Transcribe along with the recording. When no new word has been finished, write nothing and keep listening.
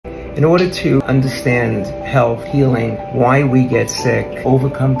In order to understand health, healing, why we get sick,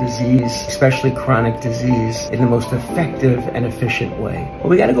 overcome disease, especially chronic disease, in the most effective and efficient way, well,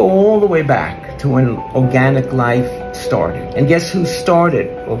 we got to go all the way back to when organic life started. And guess who started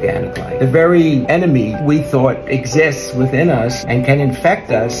organic life? The very enemy we thought exists within us and can infect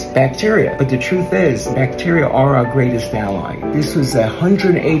us, bacteria. But the truth is, bacteria are our greatest ally. This was a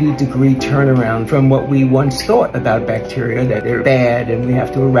 180-degree turnaround from what we once thought about bacteria, that they're bad and we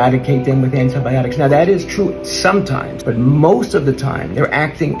have to eradicate them with antibiotics. Now, that is true sometimes, but most of the time, they're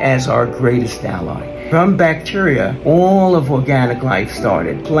acting as our greatest ally. From bacteria, all of organic life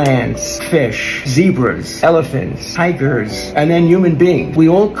started. Plants, fish, zebras, elephants, tigers, and then human beings. We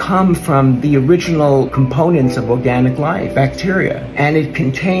all come from the original components of organic life, bacteria. And it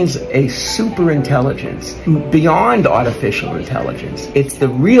contains a super intelligence beyond artificial intelligence. It's the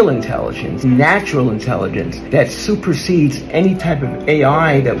real intelligence, natural intelligence, that supersedes any type of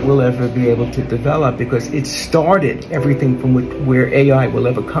AI that we'll ever be able to develop, because it started everything from where AI will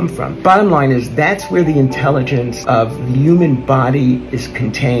ever come from. Bottom line is, that's where the intelligence of the human body is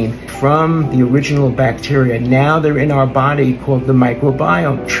contained, from the original bacteria. Now they're in our body, called the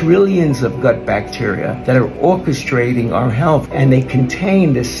microbiome. Trillions of gut bacteria that are orchestrating our health, and they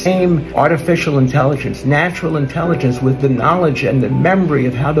contain the same artificial intelligence, natural intelligence, with the knowledge and the memory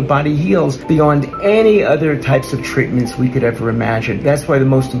of how the body heals beyond any other types of treatments we could ever imagine. That's why the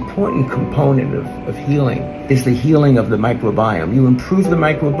most important component of healing is the healing of the microbiome. You improve the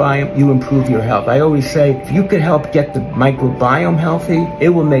microbiome, you improve your health. I always say, if you could help get the microbiome healthy, it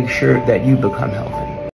will make sure that you become healthy.